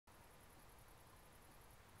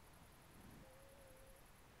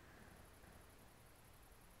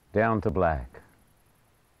down to black.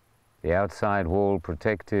 The outside wall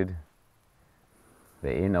protected,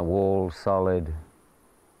 the inner wall solid,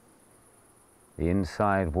 the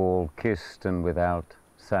inside wall kissed and without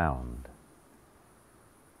sound.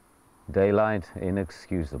 Daylight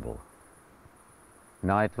inexcusable,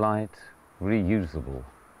 nightlight reusable,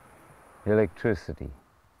 electricity,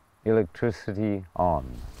 electricity on,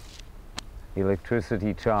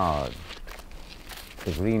 electricity charged,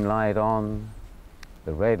 the green light on,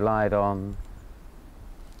 the red light on.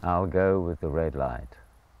 I'll go with the red light.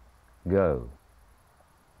 Go.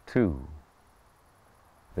 2.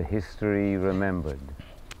 The history remembered.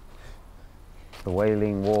 The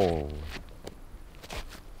wailing wall.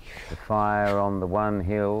 The fire on the one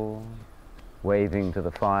hill, waving to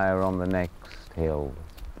the fire on the next hill.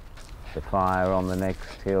 The fire on the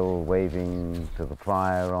next hill, waving to the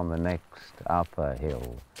fire on the next upper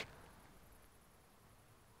hill.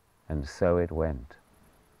 And so it went.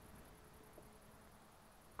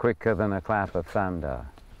 Quicker than a clap of thunder,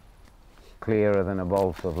 clearer than a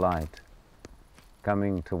bolt of light,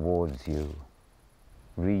 coming towards you,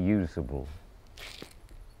 reusable,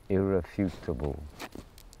 irrefutable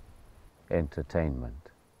entertainment.